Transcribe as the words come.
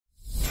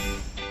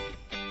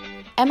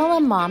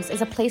MLM Moms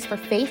is a place for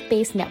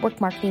faith-based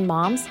network marketing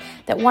moms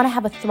that want to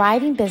have a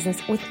thriving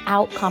business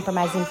without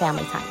compromising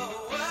family time.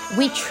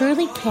 We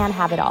truly can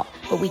have it all,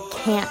 but we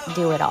can't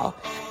do it all.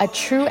 A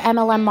true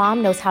MLM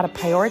mom knows how to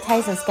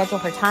prioritize and schedule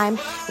her time,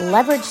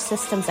 leverage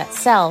systems that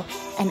sell,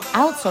 and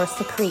outsource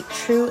to create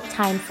true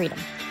time freedom.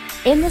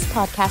 In this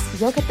podcast,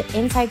 you'll get the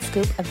inside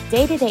scoop of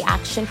day-to-day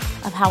action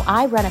of how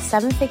I run a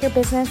 7-figure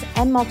business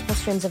and multiple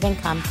streams of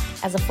income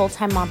as a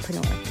full-time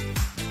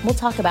mompreneur. We'll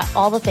talk about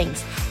all the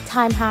things,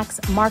 time hacks,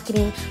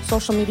 marketing,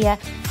 social media,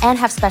 and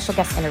have special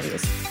guest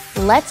interviews.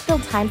 Let's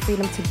build time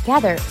freedom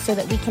together so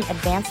that we can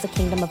advance the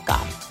kingdom of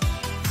God.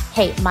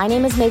 Hey, my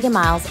name is Megan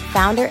Miles,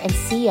 founder and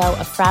CEO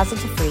of Frazzle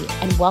to Free,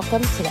 and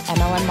welcome to the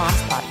MLM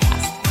Moms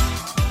Podcast.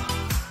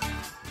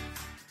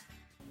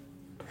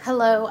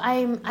 Hello,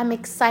 I'm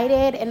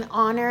excited and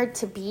honored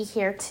to be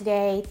here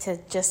today to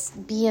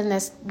just be in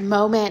this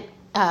moment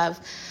of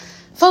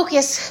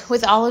focus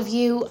with all of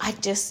you.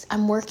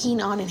 I'm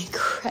working on an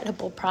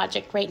incredible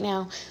project right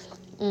now.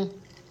 And,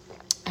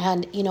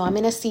 I'm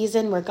in a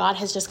season where God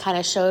has just kind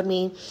of showed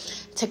me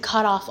to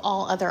cut off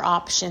all other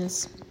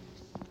options.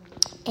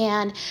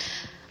 And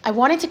I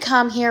wanted to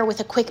come here with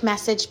a quick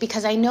message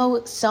because I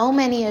know so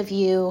many of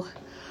you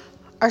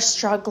are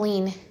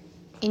struggling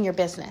in your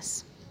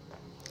business.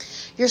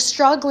 You're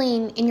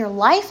struggling in your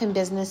life and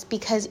business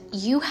because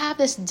you have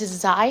this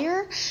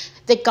desire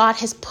that God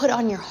has put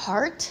on your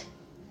heart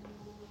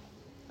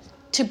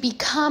to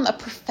become a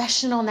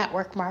professional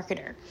network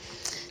marketer,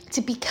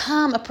 to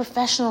become a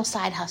professional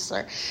side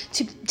hustler,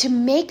 to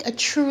make a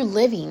true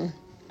living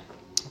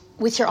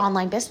with your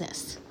online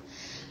business.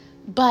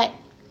 But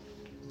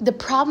the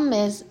problem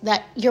is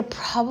that you're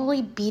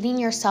probably beating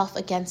yourself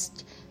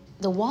against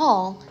the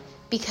wall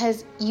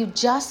because you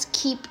just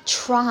keep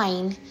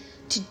trying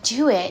to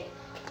do it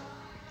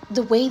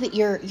the way that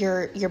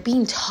you're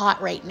being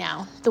taught right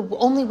now, the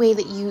only way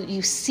that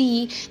you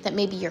see that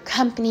maybe your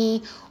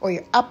company or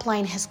your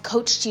upline has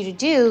coached you to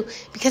do,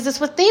 because it's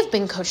what they've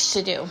been coached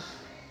to do.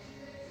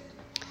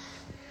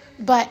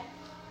 But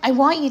I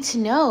want you to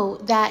know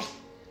that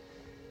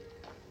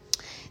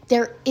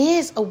there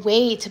is a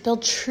way to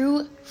build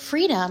true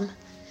freedom,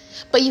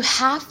 but you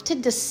have to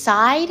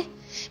decide,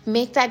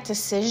 make that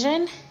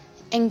decision,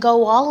 and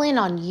go all in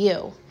on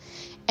you.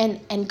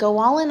 And go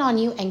all in on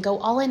you and go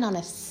all in on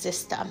a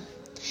system.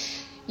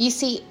 You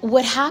see,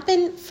 what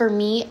happened for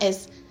me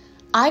is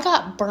I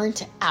got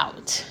burnt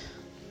out.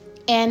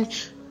 And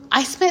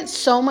I spent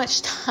so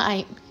much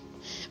time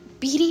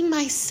beating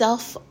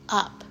myself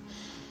up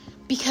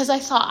because I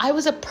thought I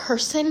was a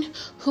person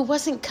who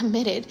wasn't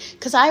committed,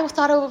 because I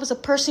thought I was a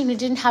person who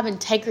didn't have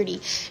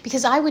integrity,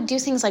 because I would do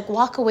things like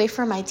walk away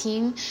from my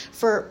team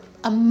for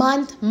a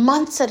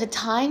months at a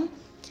time.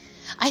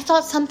 I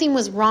thought something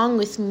was wrong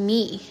with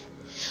me.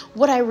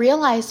 What I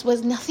realized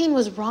was nothing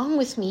was wrong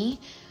with me.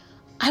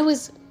 I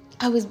was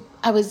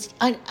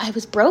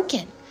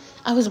broken.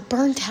 I was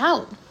burnt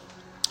out.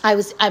 I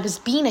was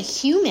being a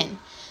human,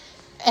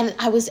 and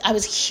I was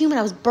human.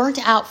 I was burnt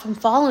out from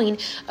following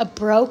a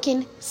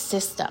broken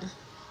system.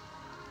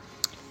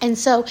 And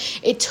so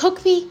it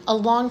took me a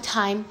long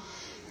time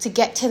to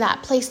get to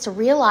that place to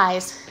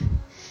realize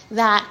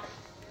that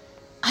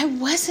I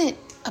wasn't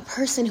a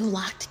person who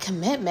lacked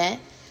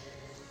commitment.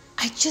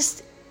 I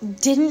just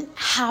didn't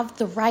have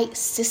the right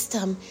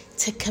system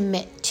to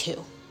commit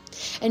to.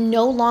 And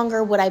no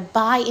longer would I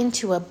buy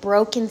into a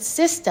broken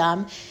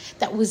system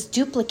that was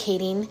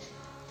duplicating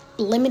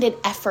limited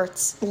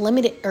efforts,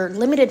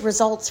 limited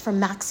results from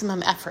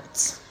maximum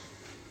efforts.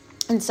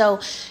 And so,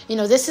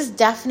 this is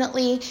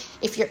definitely,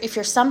 if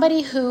you're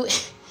somebody who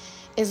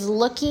is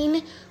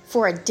looking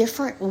for a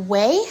different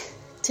way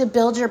to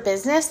build your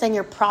business, then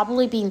you're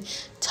probably being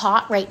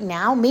taught right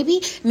now.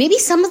 Maybe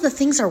some of the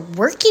things are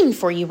working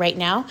for you right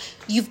now.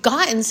 You've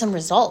gotten some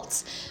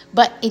results,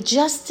 but it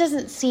just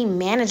doesn't seem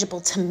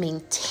manageable to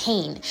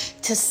maintain,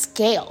 to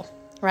scale,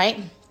 right?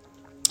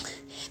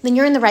 Then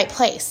you're in the right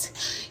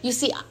place. You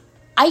see,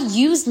 I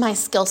used my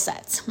skill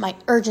sets, my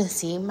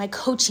urgency, my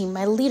coaching,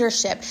 my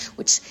leadership,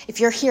 which if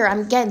you're here,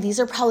 these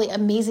are probably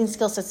amazing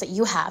skill sets that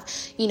you have.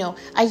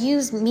 I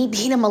used me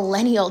being a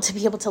millennial to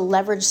be able to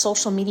leverage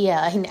social media.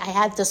 I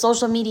had the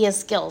social media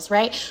skills,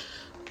 right?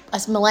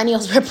 Us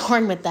millennials were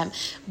born with them.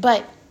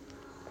 But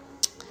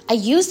I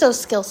used those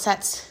skill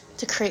sets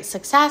to create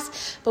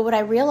success. But what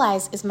I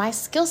realized is my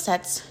skill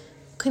sets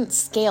couldn't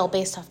scale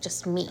based off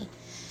just me.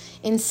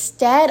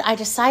 Instead, I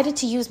decided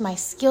to use my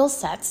skill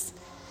sets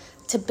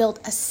to build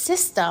a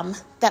system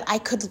that I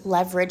could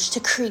leverage to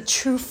create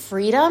true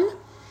freedom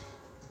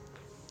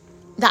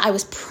that I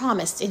was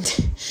promised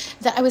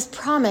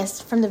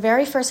from the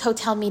very first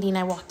hotel meeting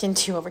I walked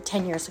into over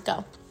 10 years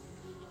ago,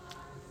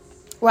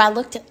 where I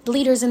looked at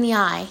leaders in the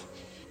eye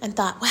and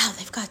thought, wow,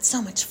 they've got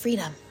so much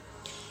freedom.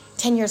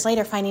 10 years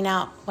later, finding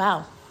out,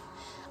 wow,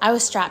 I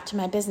was strapped to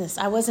my business.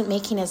 I wasn't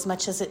making as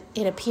much as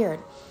it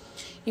appeared.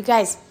 You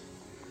guys,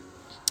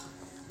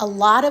 a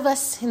lot of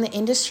us in the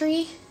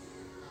industry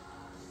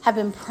have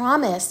been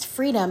promised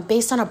freedom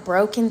based on a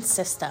broken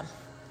system.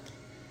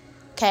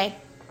 Okay?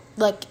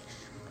 Look,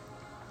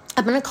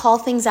 I'm going to call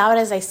things out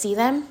as I see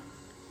them,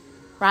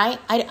 right?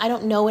 I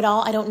don't know it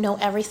all. I don't know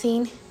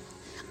everything.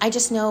 I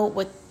just know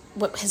what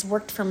has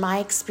worked for my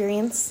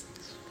experience.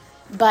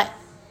 But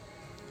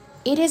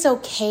it is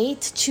okay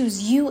to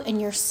choose you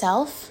and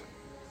yourself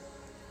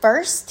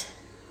first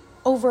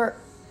over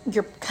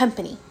your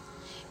company.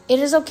 It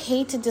is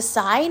okay to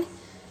decide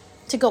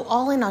to go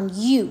all in on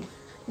you,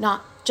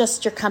 not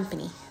just your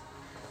company,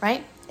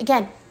 right?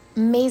 Again,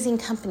 amazing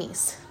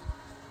companies,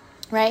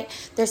 right?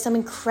 There's some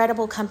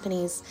incredible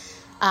companies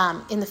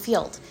in the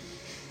field.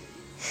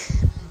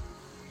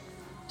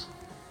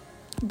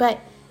 But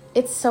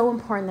it's so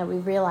important that we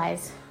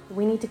realize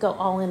we need to go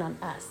all in on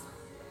us.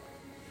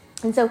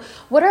 And so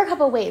what are a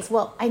couple of ways?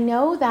 Well, I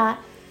know that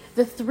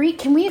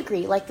can we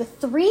agree, like the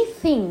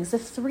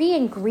three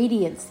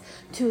ingredients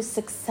to a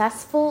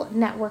successful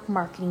network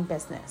marketing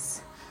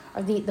business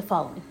are the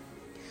following.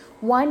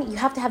 One, you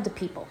have to have the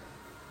people,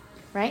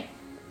 right?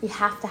 You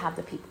have to have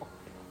the people.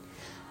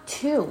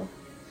 Two,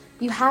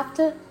 you have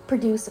to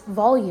produce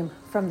volume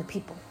from the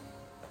people.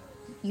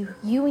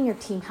 You and your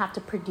team have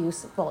to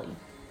produce volume.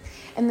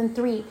 And then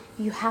three,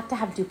 you have to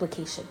have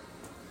duplication.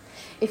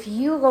 If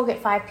you go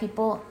get 5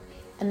 people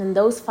and then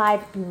those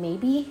 5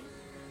 maybe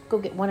go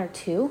get 1 or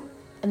 2,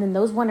 and then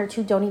those 1 or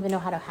 2 don't even know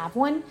how to have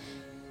one,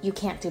 you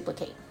can't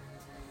duplicate.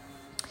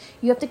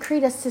 You have to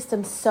create a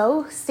system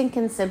so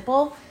stinking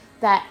simple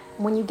that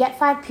when you get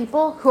 5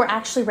 people who are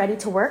actually ready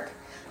to work,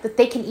 that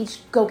they can each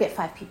go get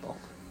 5 people,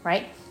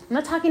 right? I'm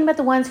not talking about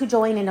the ones who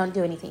join and don't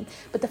do anything,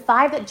 but the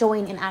 5 that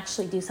join and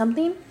actually do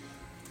something,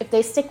 if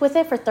they stick with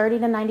it for 30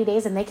 to 90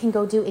 days and they can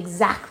go do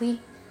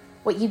exactly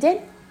what you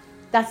did,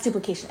 that's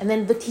duplication. And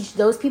then teach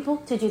those people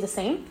to do the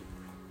same,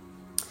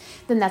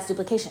 then that's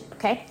duplication,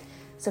 okay?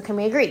 So can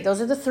we agree?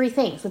 Those are the 3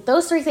 things. With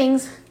those 3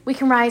 things, we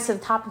can rise to the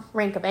top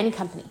rank of any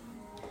company.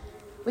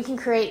 We can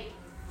create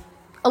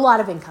a lot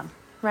of income,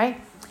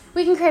 right?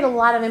 We can create a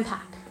lot of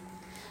impact.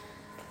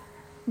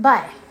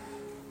 But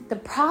the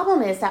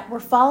problem is that we're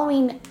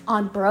following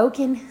on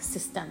broken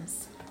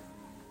systems.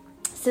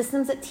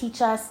 Systems that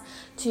teach us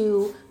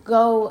to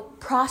go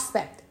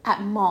prospect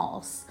at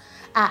malls,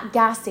 at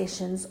gas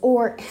stations,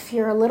 or if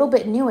you're a little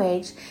bit new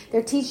age,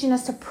 they're teaching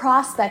us to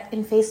prospect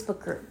in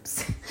Facebook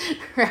groups,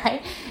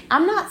 right?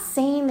 I'm not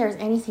saying there's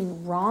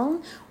anything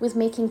wrong with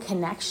making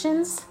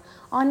connections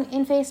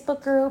in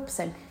Facebook groups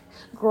and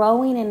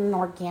growing in an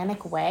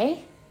organic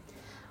way,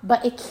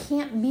 but it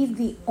can't be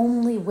the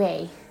only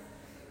way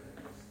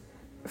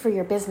for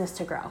your business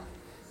to grow,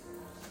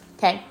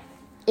 okay?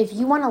 If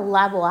you want to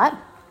level up,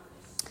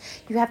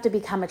 you have to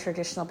become a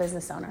traditional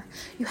business owner.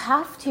 You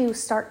have to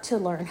start to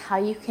learn how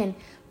you can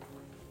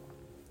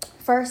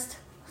first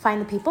find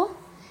the people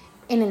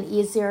in an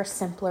easier,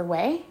 simpler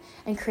way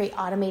and create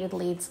automated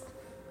leads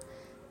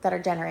that are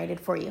generated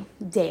for you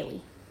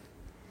daily.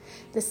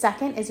 The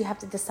second is you have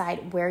to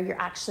decide where you're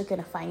actually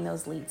going to find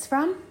those leads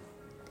from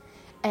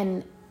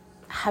and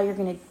how you're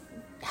going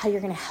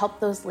to help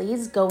those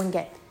leads go and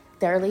get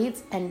their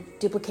leads and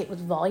duplicate with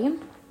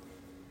volume,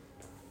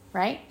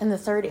 right? And the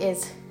third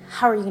is,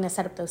 how are you going to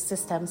set up those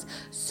systems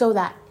so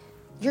that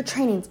your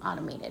training's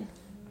automated?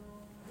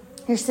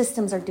 Your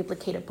systems are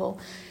duplicatable.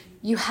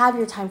 You have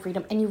your time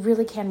freedom and you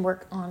really can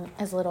work on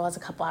as little as a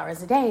couple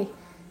hours a day,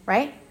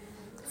 right?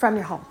 From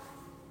your home.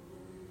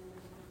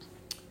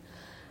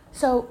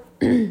 So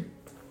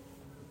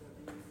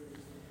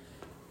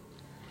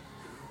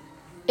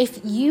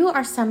if you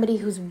are somebody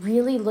who's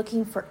really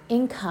looking for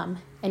income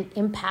and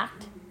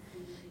impact,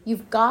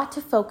 you've got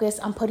to focus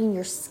on putting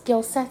your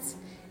skill sets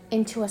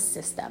into a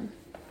system.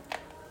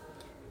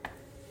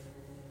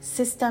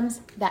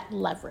 Systems that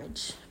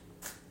leverage.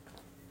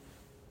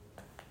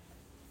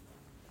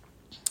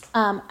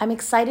 I'm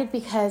excited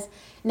because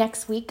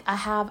next week I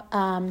have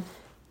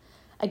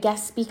a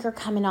guest speaker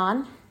coming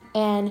on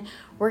and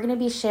we're going to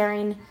be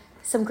sharing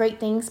some great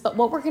things. But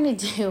what we're going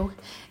to do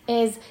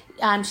is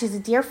she's a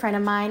dear friend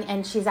of mine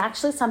and she's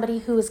actually somebody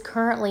who is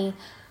currently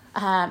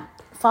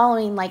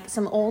following like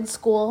some old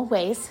school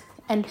ways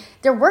and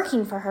they're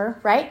working for her,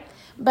 right?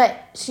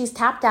 But she's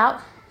tapped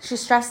out, she's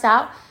stressed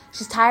out,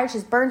 she's tired,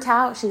 she's burnt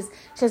out, she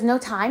has no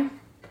time.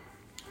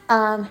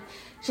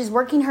 She's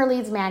working her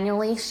leads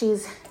manually.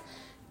 She's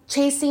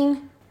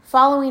chasing,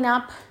 following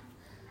up,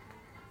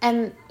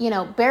 and,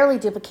 barely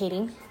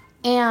duplicating.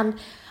 And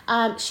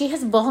she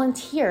has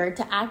volunteered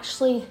to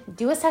actually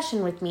do a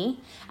session with me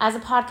as a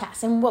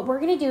podcast. And what we're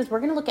going to do is we're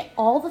going to look at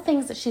all the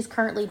things that she's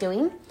currently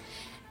doing,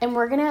 and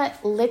we're going to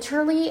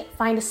literally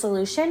find a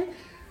solution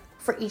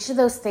for each of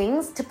those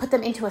things to put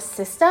them into a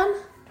system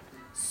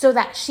so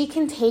that she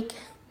can take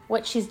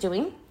what she's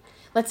doing.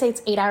 Let's say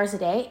it's 8 hours a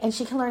day, and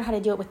she can learn how to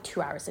do it with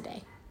 2 hours a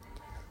day.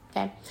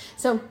 Okay.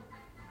 So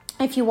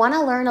if you want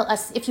to learn,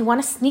 if you want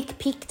a sneak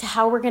peek to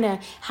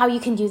how you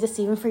can do this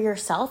even for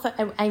yourself,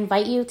 I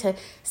invite you to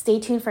stay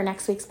tuned for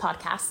next week's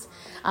podcast.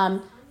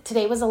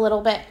 Today was a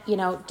little bit,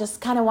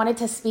 just kind of wanted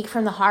to speak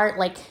from the heart,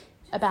 like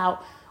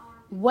about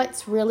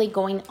what's really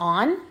going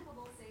on.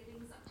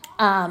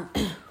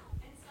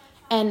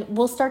 And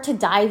we'll start to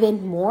dive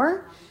in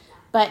more,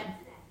 but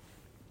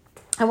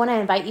I want to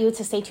invite you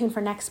to stay tuned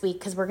for next week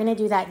because we're going to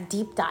do that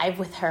deep dive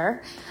with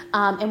her.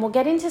 And we'll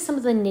get into some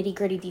of the nitty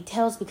gritty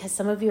details because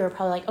some of you are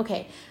probably like,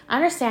 okay, I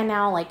understand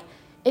now, like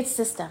it's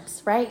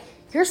systems, right?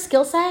 Your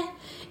skill set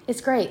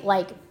is great.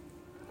 Like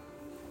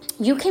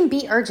you can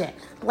be urgent.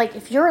 Like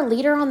if you're a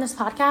leader on this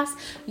podcast,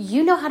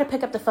 you know how to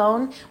pick up the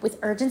phone with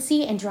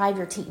urgency and drive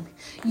your team.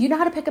 You know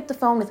how to pick up the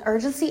phone with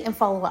urgency and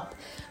follow up.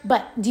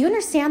 But do you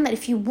understand that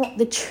if you want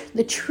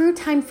the true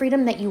time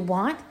freedom that you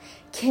want,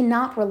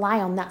 cannot rely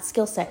on that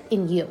skill set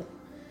in you,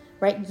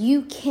 right?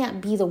 You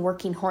can't be the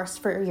working horse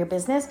for your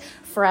business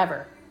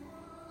forever,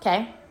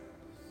 okay?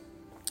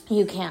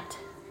 You can't.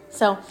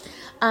 So,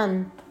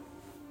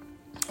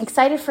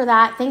 excited for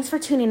that. Thanks for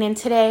tuning in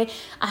today.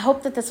 I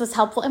hope that this was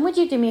helpful. And would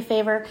you do me a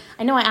favor?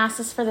 I know I asked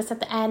this for this at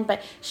the end,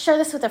 but share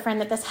this with a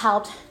friend that this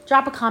helped.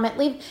 Drop a comment.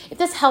 If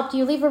this helped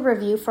you, leave a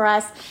review for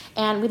us.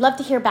 And we'd love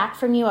to hear back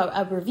from you,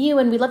 a review.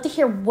 And we'd love to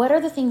hear what are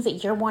the things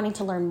that you're wanting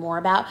to learn more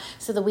about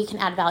so that we can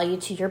add value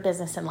to your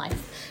business and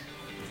life.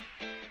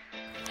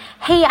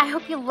 Hey, I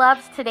hope you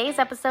loved today's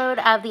episode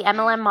of the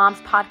MLM Moms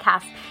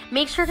podcast.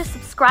 Make sure to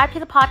subscribe to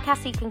the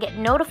podcast so you can get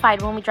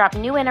notified when we drop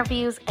new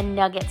interviews and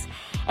nuggets.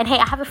 And hey,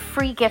 I have a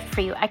free gift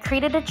for you. I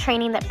created a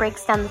training that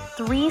breaks down the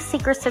 3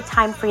 secrets to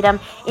time freedom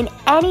in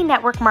any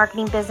network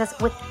marketing business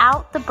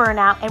without the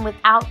burnout and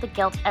without the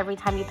guilt every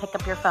time you pick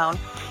up your phone.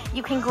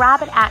 You can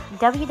grab it at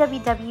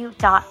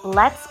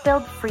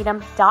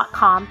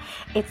www.letsbuildfreedom.com.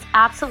 It's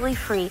absolutely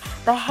free.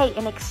 But hey,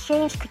 in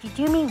exchange, could you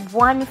do me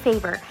one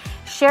favor?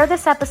 Share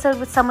this episode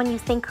with someone you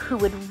think who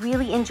would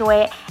really enjoy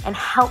it and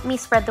help me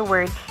spread the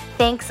word.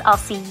 Thanks. I'll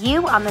see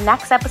you on the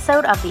next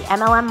episode of the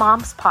MLM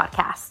Moms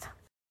podcast.